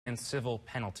and civil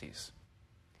penalties.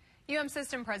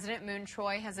 System President Moon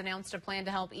Choi has announced a plan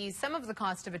to help ease some of the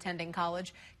cost of attending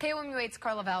college. KOMU8's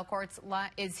Carla Valcourt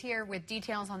is here with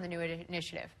details on the new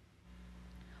initiative.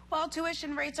 While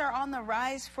tuition rates are on the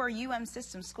rise for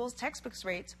System schools, textbooks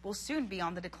rates will soon be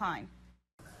on the decline.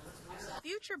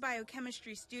 Future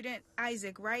biochemistry student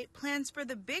Isaac Wright plans for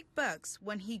the big bucks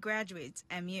when he graduates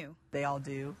MU. They all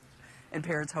do, and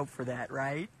parents hope for that,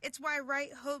 right? It's why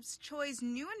Wright hopes Choi's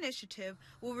new initiative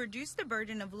will reduce the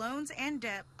burden of loans and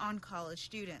debt on college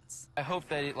students. I hope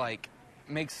that it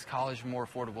makes college more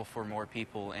affordable for more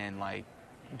people and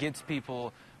gives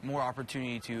people more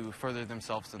opportunity to further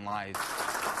themselves in life.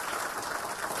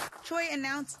 Choi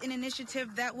announced an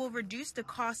initiative that will reduce the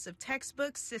cost of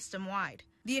textbooks system-wide.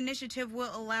 The initiative will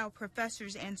allow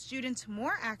professors and students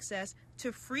more access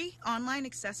to free online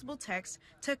accessible text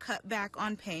to cut back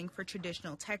on paying for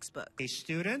traditional textbooks. A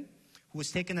student who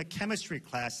has taken a chemistry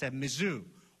class at Mizzou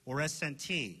or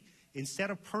SNT,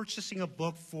 instead of purchasing a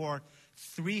book for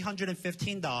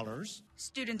 $315,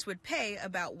 students would pay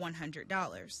about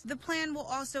 $100. The plan will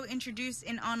also introduce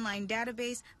an online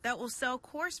database that will sell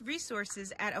course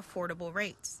resources at affordable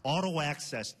rates. Auto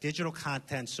access digital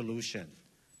content solution.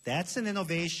 That's an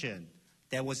innovation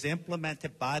that was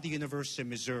implemented by the University of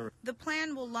Missouri. The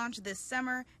plan will launch this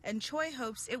summer, and Choi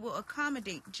hopes it will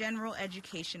accommodate general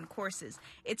education courses.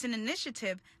 It's an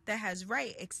initiative that has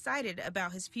Wright excited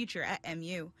about his future at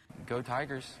MU. Go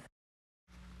Tigers.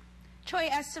 Choi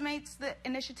estimates the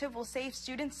initiative will save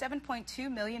students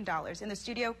 $7.2 million. In the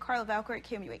studio, Carla Valcourt,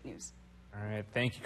 KOMU8 News. All right, thank you.